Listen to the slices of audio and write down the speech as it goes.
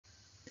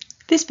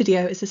This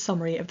video is a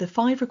summary of the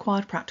 5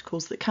 required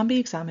practicals that can be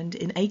examined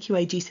in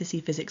AQA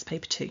GCSE Physics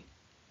Paper 2.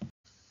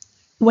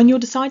 When you're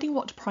deciding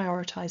what to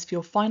prioritise for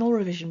your final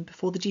revision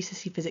before the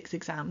GCSE Physics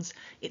exams,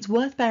 it's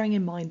worth bearing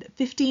in mind that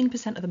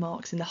 15% of the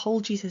marks in the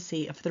whole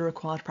GCSE are for the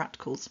required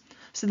practicals,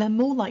 so they're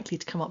more likely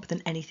to come up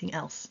than anything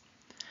else.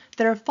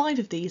 There are 5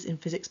 of these in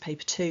Physics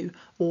Paper 2,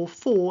 or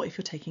 4 if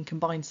you're taking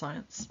combined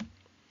science.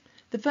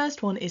 The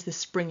first one is the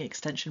spring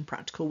extension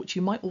practical, which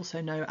you might also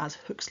know as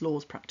Hooke's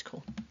Laws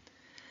practical.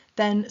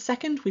 Then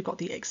second, we've got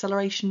the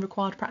acceleration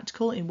required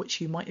practical, in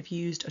which you might have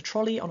used a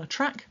trolley on a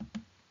track.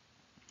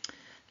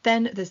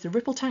 Then there's the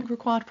ripple tank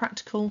required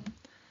practical.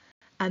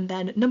 And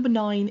then number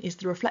 9 is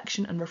the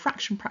reflection and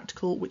refraction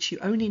practical, which you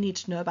only need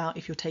to know about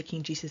if you're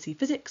taking GCSE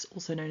Physics,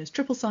 also known as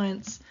triple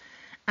science.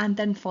 And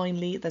then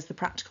finally, there's the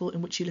practical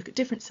in which you look at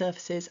different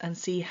surfaces and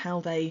see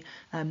how they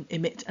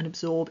emit and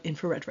absorb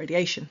infrared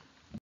radiation.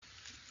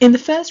 In the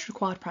first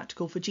required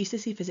practical for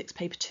GCSE Physics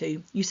Paper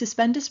 2, you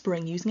suspend a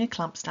spring using a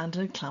clamp stand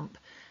and a clamp,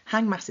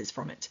 hang masses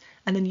from it,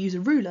 and then use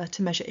a ruler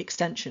to measure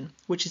extension,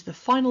 which is the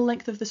final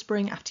length of the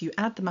spring after you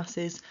add the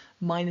masses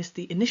minus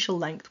the initial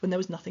length when there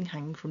was nothing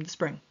hanging from the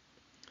spring.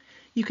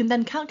 You can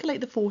then calculate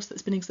the force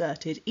that's been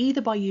exerted either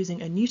by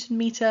using a Newton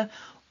meter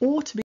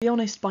or, to be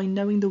honest, by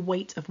knowing the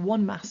weight of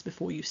one mass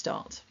before you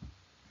start.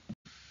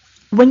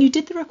 When you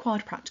did the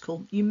required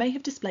practical, you may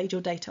have displayed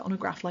your data on a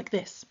graph like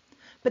this.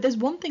 But there's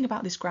one thing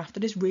about this graph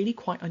that is really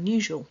quite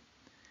unusual.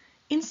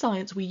 In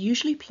science, we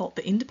usually plot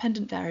the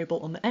independent variable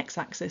on the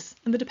x-axis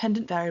and the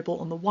dependent variable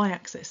on the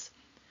y-axis.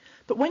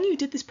 But when you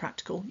did this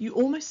practical, you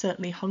almost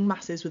certainly hung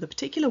masses with a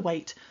particular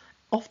weight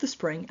off the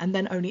spring and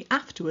then only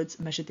afterwards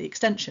measured the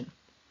extension.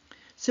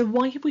 So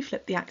why have we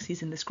flipped the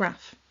axes in this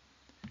graph?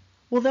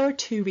 Well, there are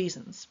 2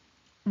 reasons.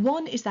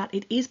 One is that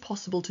it is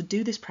possible to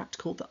do this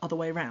practical the other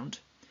way around.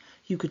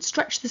 You could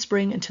stretch the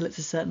spring until it's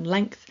a certain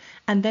length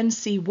and then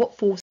see what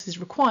force is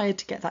required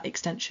to get that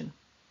extension.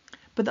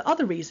 But the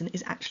other reason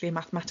is actually a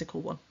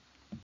mathematical one.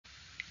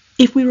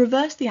 If we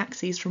reverse the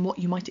axes from what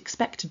you might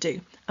expect to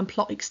do and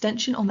plot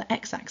extension on the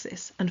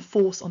x-axis and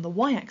force on the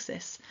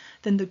y-axis,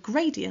 then the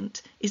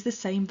gradient is the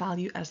same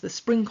value as the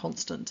spring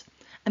constant,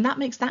 and that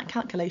makes that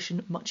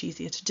calculation much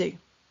easier to do.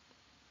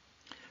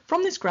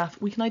 From this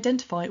graph, we can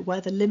identify where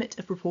the limit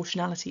of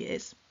proportionality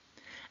is.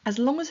 As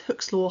long as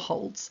Hooke's law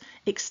holds,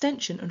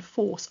 extension and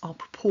force are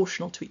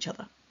proportional to each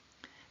other.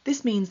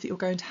 This means that you're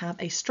going to have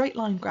a straight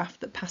line graph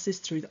that passes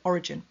through the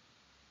origin.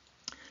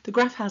 The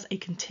graph has a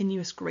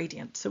continuous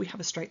gradient, so we have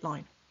a straight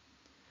line.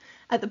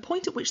 At the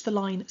point at which the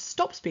line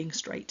stops being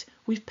straight,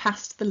 we've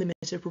passed the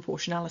limit of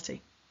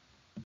proportionality.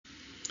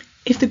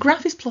 If the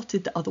graph is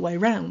plotted the other way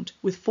around,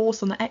 with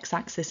force on the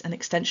x-axis and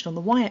extension on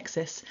the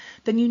y-axis,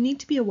 then you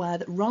need to be aware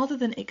that rather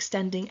than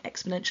extending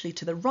exponentially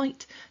to the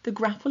right, the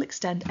graph will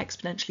extend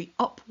exponentially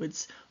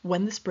upwards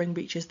when the spring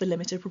reaches the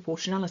limit of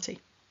proportionality.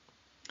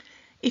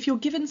 If you're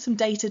given some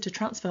data to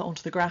transfer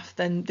onto the graph,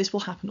 then this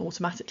will happen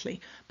automatically,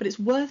 but it's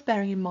worth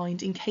bearing in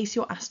mind in case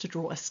you're asked to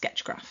draw a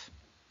sketch graph.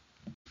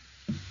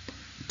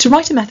 To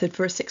write a method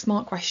for a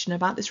 6-mark question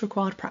about this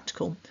required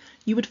practical,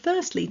 you would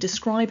firstly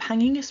describe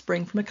hanging a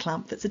spring from a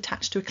clamp that's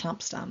attached to a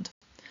clamp stand.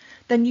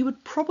 Then you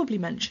would probably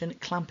mention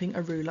clamping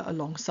a ruler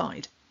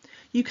alongside.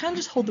 You can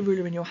just hold the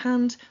ruler in your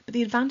hand, but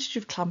the advantage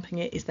of clamping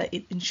it is that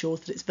it ensures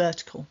that it's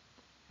vertical.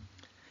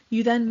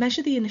 You then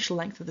measure the initial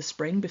length of the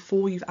spring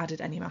before you've added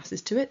any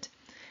masses to it,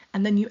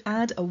 and then you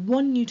add a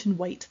 1 Newton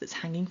weight that's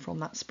hanging from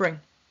that spring.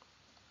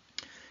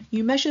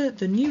 You measure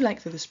the new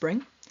length of the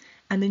spring,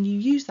 and then you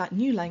use that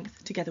new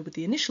length together with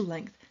the initial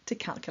length to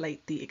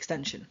calculate the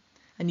extension.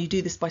 And you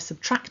do this by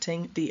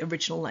subtracting the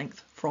original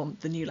length from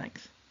the new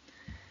length.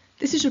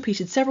 This is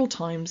repeated several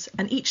times,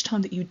 and each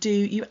time that you do,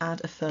 you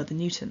add a further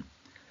Newton.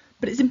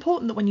 But it's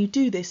important that when you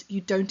do this, you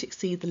don't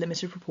exceed the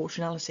limit of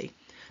proportionality,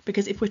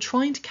 because if we're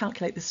trying to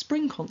calculate the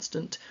spring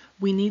constant,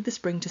 we need the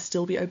spring to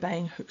still be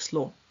obeying Hooke's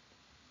law.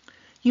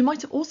 You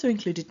might have also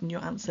included in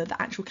your answer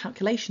the actual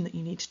calculation that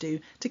you need to do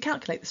to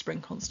calculate the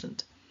spring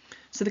constant.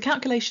 So the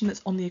calculation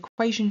that's on the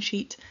equation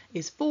sheet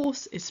is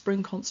force is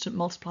spring constant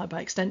multiplied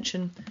by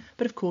extension,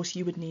 but of course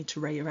you would need to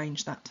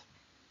rearrange that.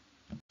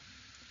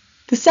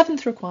 The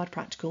 7th required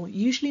practical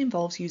usually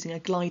involves using a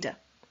glider.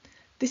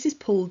 This is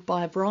pulled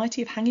by a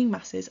variety of hanging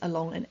masses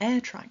along an air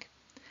track.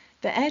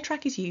 The air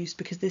track is used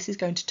because this is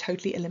going to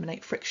totally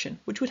eliminate friction,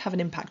 which would have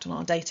an impact on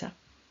our data.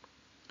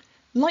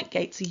 Light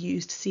gates are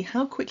used to see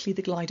how quickly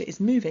the glider is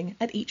moving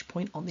at each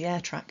point on the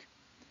air track.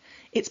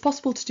 It's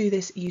possible to do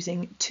this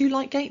using 2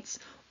 light gates,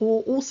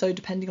 or also,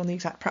 depending on the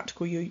exact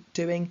practical you're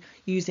doing,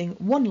 using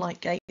 1 light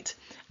gate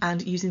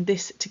and using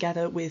this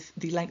together with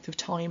the length of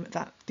time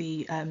that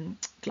the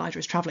glider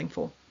is travelling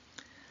for.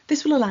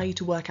 This will allow you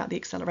to work out the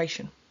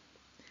acceleration.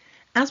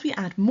 As we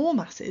add more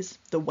masses,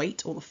 the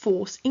weight or the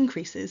force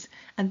increases,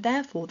 and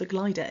therefore the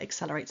glider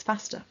accelerates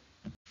faster.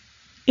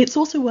 It's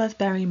also worth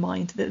bearing in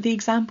mind that the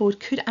exam board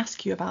could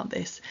ask you about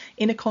this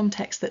in a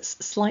context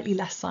that's slightly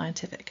less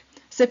scientific.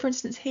 So for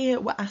instance, here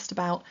we're asked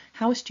about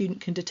how a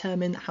student can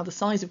determine how the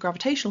size of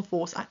gravitational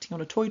force acting on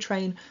a toy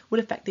train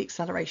would affect the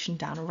acceleration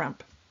down a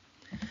ramp.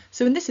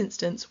 So in this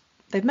instance,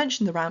 They've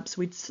mentioned the ramp, so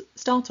we'd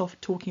start off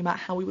talking about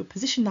how we would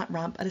position that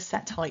ramp at a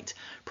set height,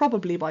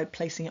 probably by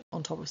placing it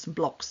on top of some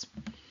blocks.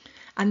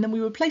 And then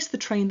we would place the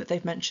train that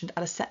they've mentioned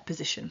at a set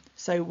position.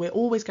 So we're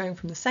always going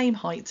from the same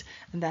height,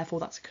 and therefore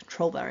that's a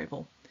control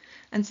variable.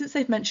 And since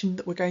they've mentioned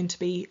that we're going to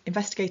be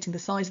investigating the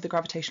size of the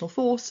gravitational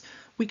force,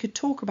 we could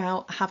talk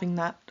about having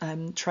that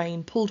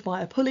train pulled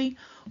by a pulley,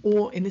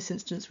 or in this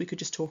instance, we could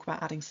just talk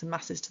about adding some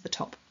masses to the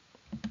top.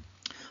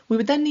 We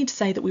would then need to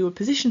say that we would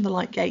position the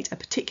light gate a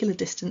particular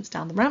distance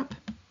down the ramp,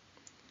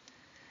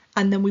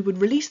 and then we would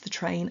release the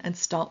train and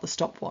start the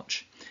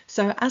stopwatch.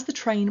 So as the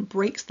train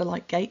breaks the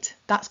light gate,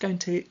 that's going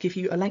to give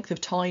you a length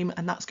of time,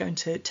 and that's going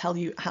to tell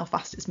you how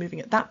fast it's moving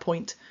at that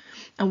point.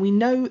 And we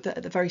know that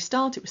at the very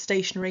start it was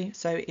stationary,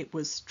 so it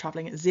was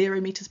travelling at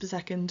 0 meters per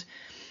second.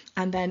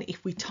 And then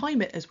if we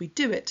time it as we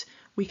do it,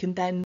 we can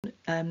then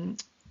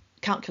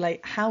calculate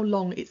how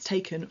long it's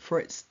taken for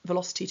its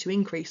velocity to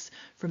increase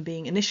from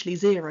being initially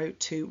 0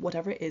 to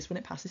whatever it is when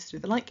it passes through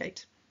the light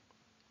gate.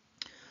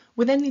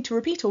 We then need to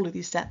repeat all of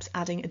these steps,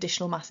 adding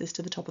additional masses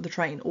to the top of the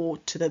train or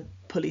to the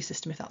pulley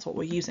system if that's what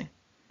we're using.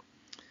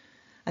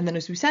 And then,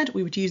 as we said,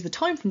 we would use the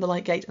time from the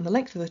light gate and the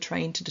length of the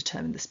train to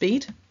determine the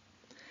speed.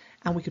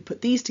 And we could put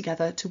these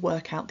together to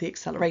work out the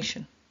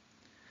acceleration.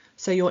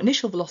 So your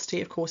initial velocity,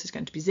 of course, is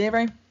going to be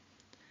 0.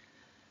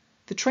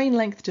 The train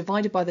length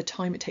divided by the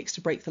time it takes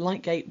to break the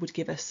light gate would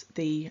give us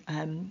the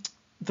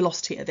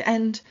velocity at the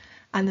end,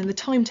 and then the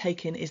time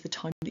taken is the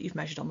time that you've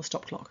measured on the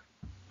stop clock.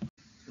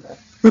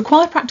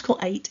 Required Practical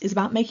 8 is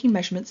about making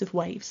measurements of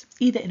waves,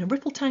 either in a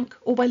ripple tank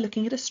or by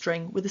looking at a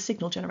string with a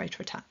signal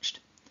generator attached.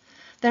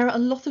 There are a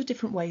lot of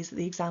different ways that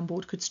the exam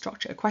board could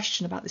structure a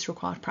question about this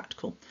required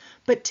practical,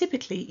 but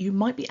typically you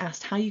might be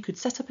asked how you could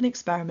set up an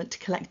experiment to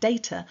collect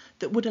data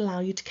that would allow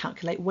you to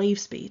calculate wave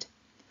speed.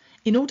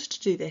 In order to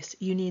do this,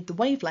 you need the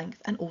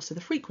wavelength and also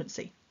the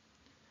frequency.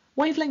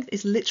 Wavelength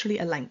is literally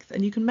a length,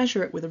 and you can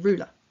measure it with a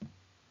ruler.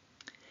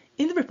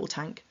 In the ripple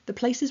tank, the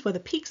places where the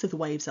peaks of the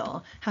waves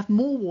are have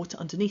more water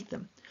underneath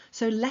them,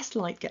 so less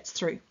light gets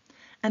through,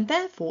 and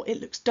therefore it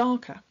looks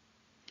darker.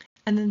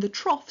 And then the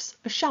troughs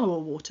are shallower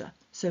water,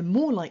 so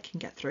more light can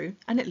get through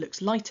and it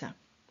looks lighter.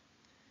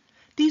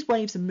 These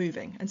waves are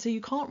moving, and so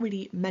you can't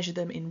really measure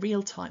them in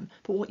real time,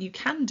 but what you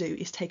can do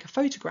is take a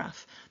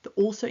photograph that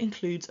also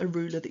includes a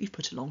ruler that you've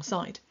put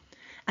alongside,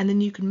 and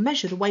then you can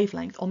measure the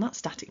wavelength on that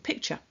static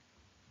picture.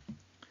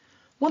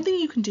 One thing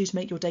you can do to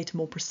make your data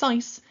more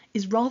precise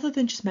is, rather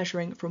than just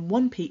measuring from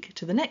one peak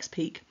to the next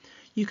peak,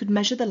 you could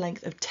measure the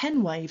length of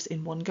 10 waves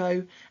in one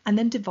go and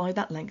then divide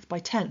that length by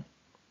 10.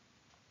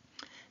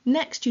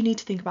 Next, you need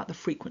to think about the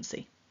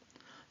frequency.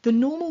 The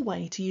normal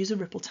way to use a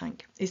ripple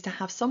tank is to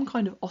have some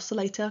kind of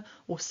oscillator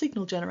or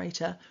signal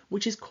generator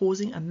which is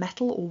causing a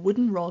metal or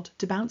wooden rod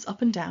to bounce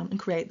up and down and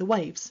create the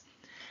waves.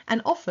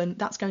 And often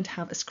that's going to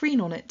have a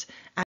screen on it,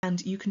 and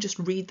you can just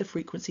read the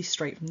frequency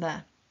straight from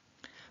there.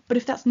 But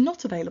if that's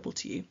not available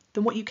to you,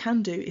 then what you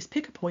can do is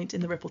pick a point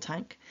in the ripple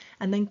tank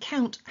and then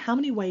count how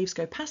many waves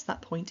go past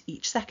that point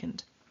each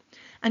second.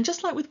 And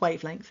just like with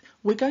wavelength,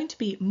 we're going to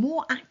be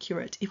more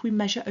accurate if we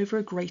measure over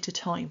a greater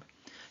time.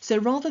 So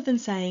rather than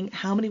saying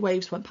how many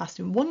waves went past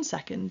in 1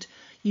 second,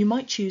 you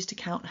might choose to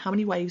count how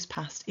many waves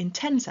passed in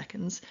 10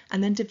 seconds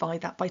and then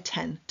divide that by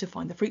 10 to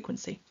find the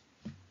frequency.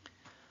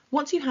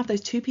 Once you have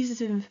those two pieces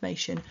of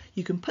information,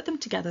 you can put them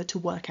together to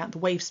work out the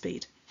wave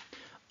speed.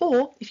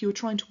 Or if you were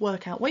trying to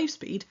work out wave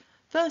speed,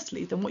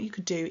 firstly, then what you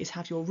could do is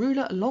have your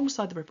ruler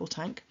alongside the ripple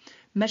tank,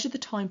 measure the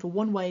time for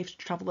one wave to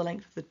travel the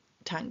length of the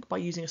tank by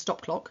using a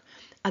stop clock,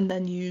 and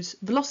then use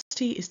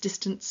velocity is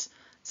distance,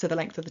 so the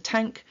length of the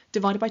tank,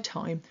 divided by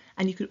time,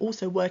 and you could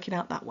also work it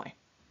out that way.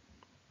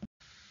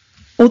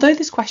 Although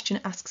this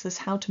question asks us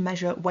how to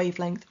measure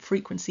wavelength,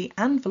 frequency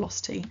and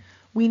velocity,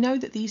 we know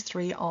that these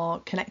three are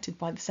connected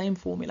by the same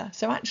formula,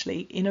 so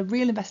actually in a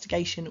real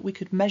investigation we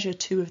could measure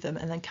two of them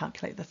and then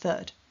calculate the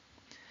third.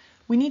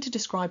 We need to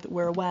describe that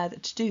we're aware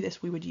that to do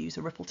this we would use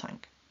a ripple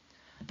tank.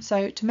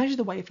 So to measure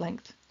the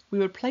wavelength, we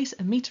would place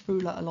a meter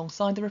ruler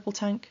alongside the ripple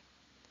tank,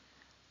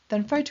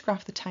 then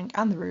photograph the tank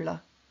and the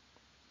ruler,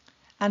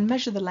 and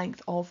measure the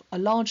length of a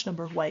large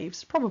number of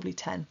waves, probably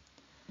 10,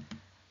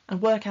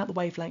 and work out the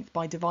wavelength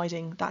by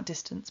dividing that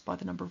distance by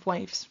the number of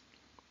waves.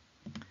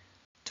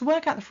 To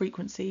work out the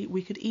frequency,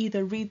 we could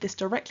either read this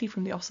directly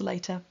from the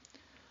oscillator,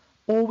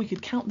 or we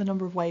could count the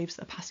number of waves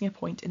that are passing a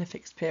point in a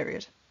fixed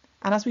period.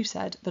 And as we've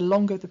said, the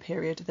longer the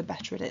period, the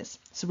better it is.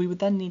 So we would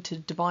then need to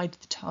divide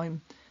the time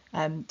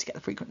to get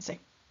the frequency.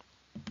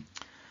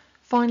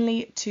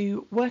 Finally,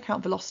 to work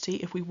out velocity,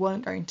 if we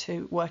weren't going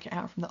to work it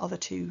out from the other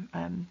two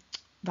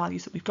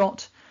values that we've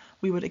got,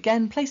 we would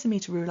again place a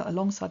meter ruler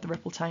alongside the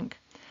ripple tank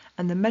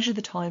and then measure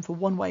the time for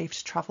one wave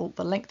to travel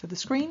the length of the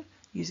screen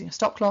using a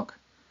stop clock.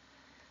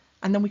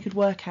 And then we could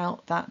work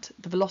out that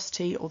the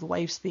velocity or the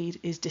wave speed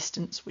is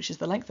distance, which is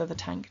the length of the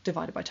tank,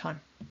 divided by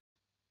time.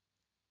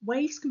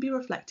 Waves can be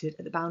reflected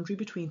at the boundary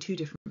between two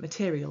different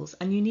materials,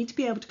 and you need to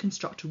be able to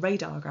construct a ray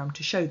diagram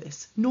to show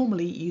this,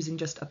 normally using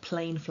just a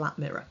plain flat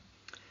mirror.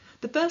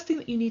 The first thing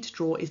that you need to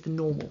draw is the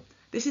normal.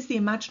 This is the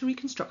imaginary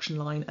construction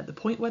line at the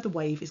point where the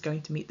wave is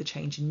going to meet the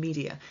change in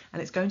media,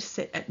 and it's going to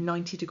sit at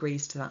 90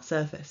 degrees to that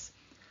surface.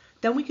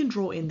 Then we can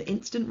draw in the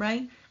incident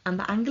ray, and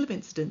the angle of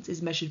incidence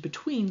is measured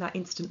between that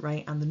incident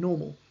ray and the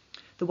normal.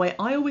 The way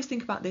I always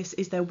think about this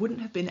is there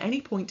wouldn't have been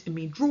any point in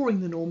me drawing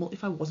the normal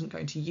if I wasn't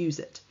going to use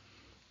it.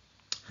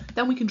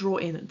 Then we can draw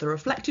in the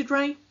reflected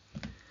ray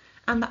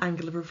and the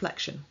angle of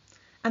reflection.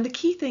 And the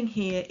key thing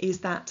here is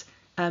that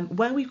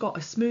where we've got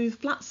a smooth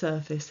flat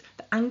surface,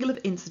 the angle of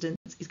incidence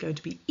is going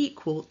to be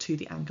equal to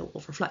the angle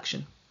of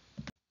reflection.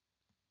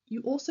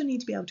 You also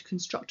need to be able to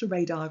construct a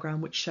ray diagram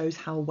which shows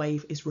how a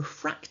wave is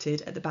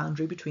refracted at the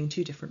boundary between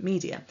two different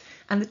media.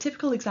 And the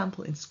typical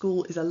example in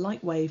school is a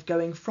light wave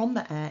going from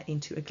the air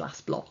into a glass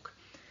block.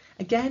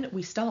 Again,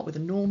 we start with a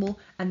normal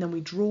and then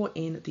we draw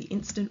in the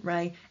incident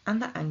ray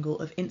and the angle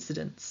of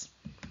incidence.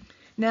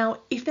 Now,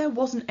 if there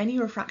wasn't any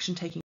refraction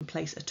taking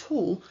place at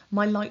all,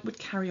 my light would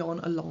carry on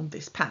along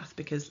this path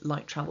because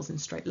light travels in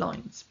straight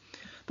lines.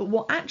 But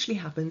what actually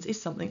happens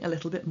is something a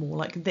little bit more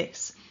like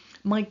this.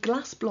 My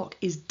glass block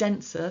is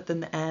denser than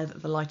the air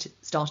that the light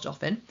started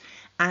off in,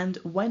 and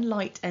when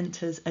light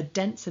enters a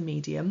denser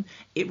medium,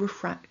 it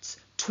refracts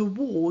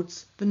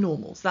towards the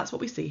normal. So that's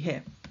what we see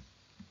here.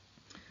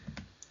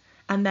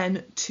 And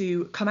then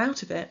to come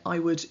out of it, I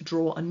would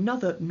draw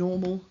another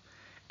normal,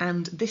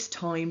 and this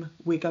time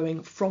we're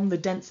going from the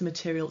denser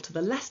material to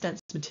the less dense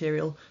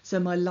material, so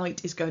my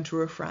light is going to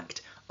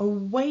refract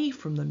away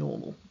from the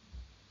normal.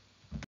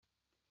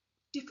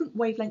 Different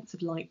wavelengths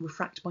of light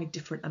refract by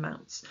different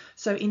amounts.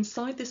 So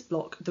inside this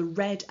block, the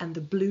red and the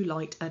blue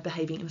light are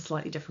behaving in a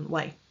slightly different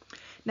way.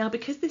 Now,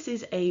 because this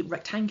is a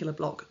rectangular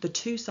block, the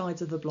two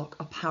sides of the block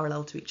are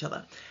parallel to each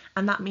other.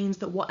 And that means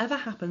that whatever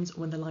happens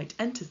when the light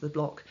enters the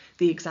block,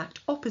 the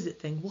exact opposite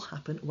thing will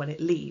happen when it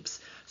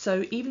leaves.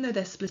 So even though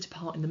they're split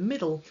apart in the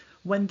middle,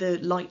 when the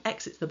light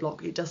exits the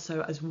block, it does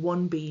so as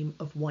one beam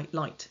of white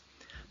light.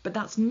 But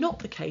that's not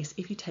the case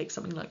if you take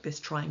something like this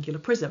triangular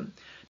prism,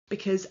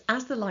 because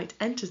as the light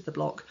enters the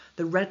block,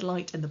 the red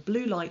light and the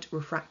blue light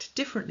refract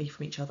differently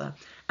from each other,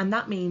 and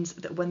that means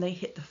that when they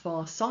hit the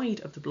far side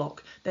of the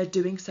block, they're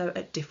doing so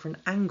at different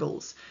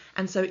angles.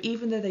 And so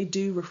even though they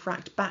do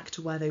refract back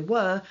to where they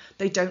were,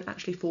 they don't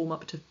actually form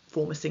up to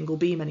form a single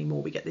beam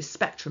anymore. We get this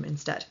spectrum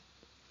instead.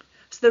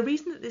 So the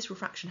reason that this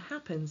refraction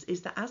happens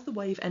is that as the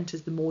wave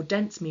enters the more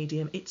dense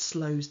medium, it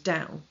slows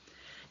down.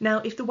 Now,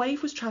 if the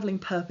wave was travelling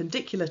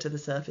perpendicular to the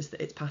surface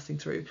that it's passing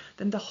through,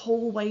 then the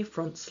whole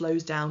wavefront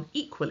slows down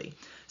equally.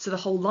 So the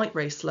whole light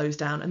ray slows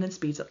down and then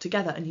speeds up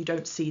together, and you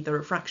don't see the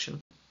refraction.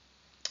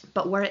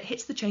 But where it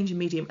hits the change in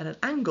medium at an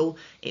angle,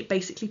 it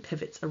basically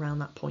pivots around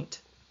that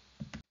point.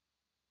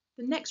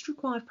 The next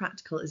required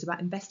practical is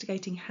about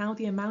investigating how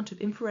the amount of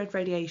infrared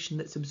radiation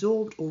that's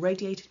absorbed or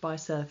radiated by a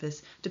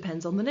surface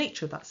depends on the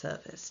nature of that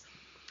surface.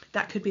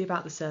 That could be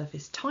about the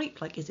surface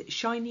type, like is it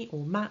shiny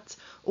or matte,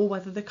 or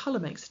whether the colour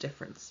makes a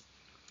difference.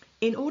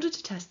 In order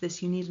to test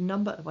this, you need a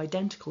number of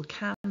identical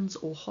cans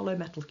or hollow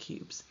metal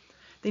cubes.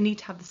 They need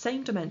to have the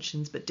same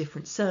dimensions but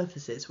different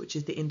surfaces, which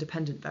is the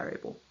independent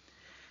variable.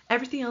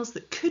 Everything else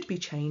that could be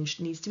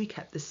changed needs to be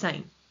kept the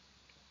same.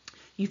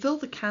 You fill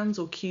the cans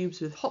or cubes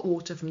with hot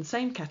water from the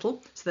same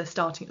kettle, so they're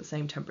starting at the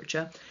same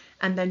temperature,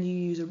 and then you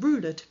use a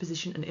ruler to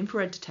position an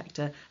infrared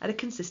detector at a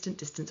consistent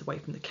distance away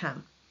from the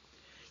can.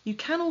 You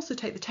can also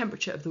take the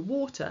temperature of the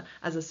water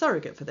as a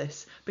surrogate for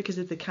this, because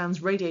if the can's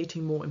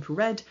radiating more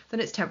infrared, then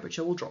its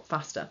temperature will drop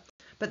faster,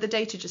 but the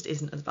data just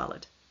isn't as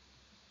valid.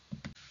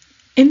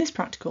 In this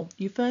practical,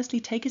 you firstly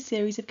take a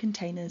series of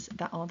containers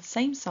that are the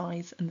same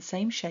size and the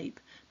same shape,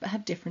 but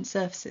have different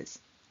surfaces.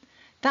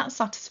 That's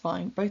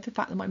satisfying both the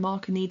fact that my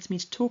marker needs me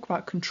to talk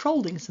about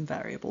controlling some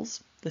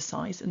variables, the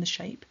size and the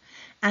shape,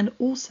 and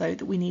also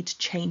that we need to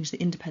change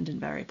the independent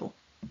variable.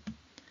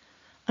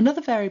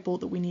 Another variable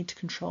that we need to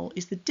control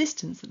is the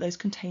distance that those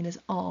containers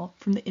are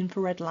from the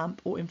infrared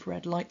lamp or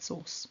infrared light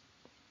source.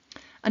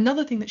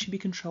 Another thing that should be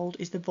controlled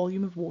is the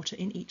volume of water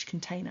in each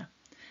container.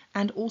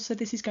 And also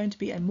this is going to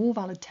be a more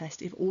valid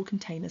test if all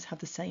containers have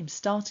the same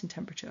starting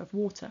temperature of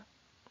water.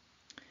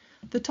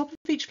 The top of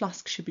each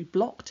flask should be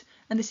blocked,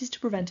 and this is to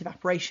prevent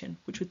evaporation,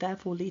 which would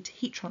therefore lead to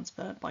heat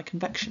transfer by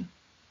convection.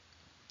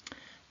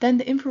 Then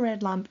the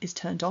infrared lamp is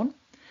turned on,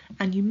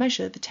 and you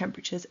measure the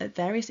temperatures at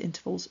various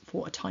intervals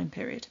for a time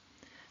period.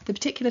 The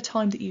particular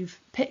time that you've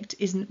picked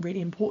isn't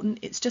really important,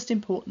 it's just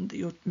important that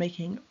you're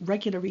making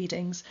regular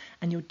readings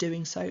and you're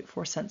doing so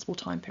for a sensible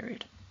time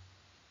period.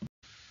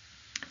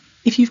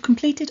 If you've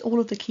completed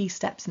all of the key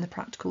steps in the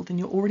practical, then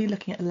you're already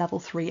looking at a level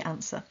 3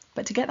 answer.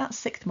 But to get that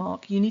 6th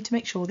mark, you need to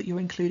make sure that you're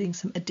including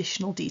some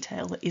additional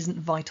detail that isn't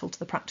vital to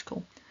the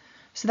practical.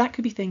 So that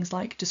could be things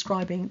like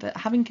describing that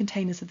having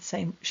containers of the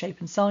same shape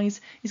and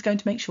size is going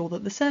to make sure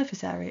that the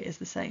surface area is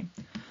the same,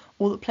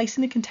 or that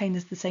placing the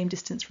containers the same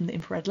distance from the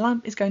infrared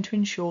lamp is going to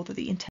ensure that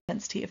the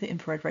intensity of the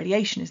infrared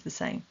radiation is the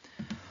same,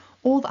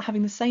 or that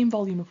having the same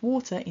volume of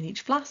water in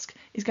each flask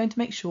is going to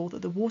make sure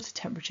that the water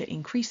temperature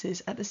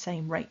increases at the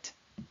same rate.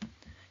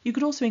 You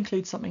could also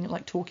include something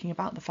like talking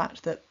about the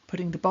fact that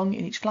putting the bung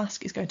in each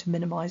flask is going to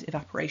minimise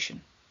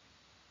evaporation.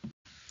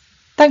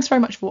 Thanks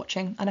very much for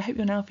watching, and I hope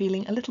you're now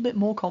feeling a little bit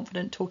more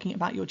confident talking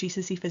about your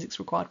GCSE Physics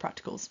required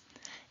practicals.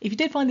 If you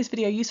did find this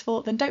video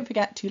useful, then don't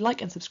forget to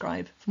like and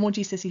subscribe for more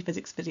GCSE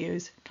Physics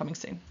videos coming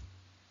soon.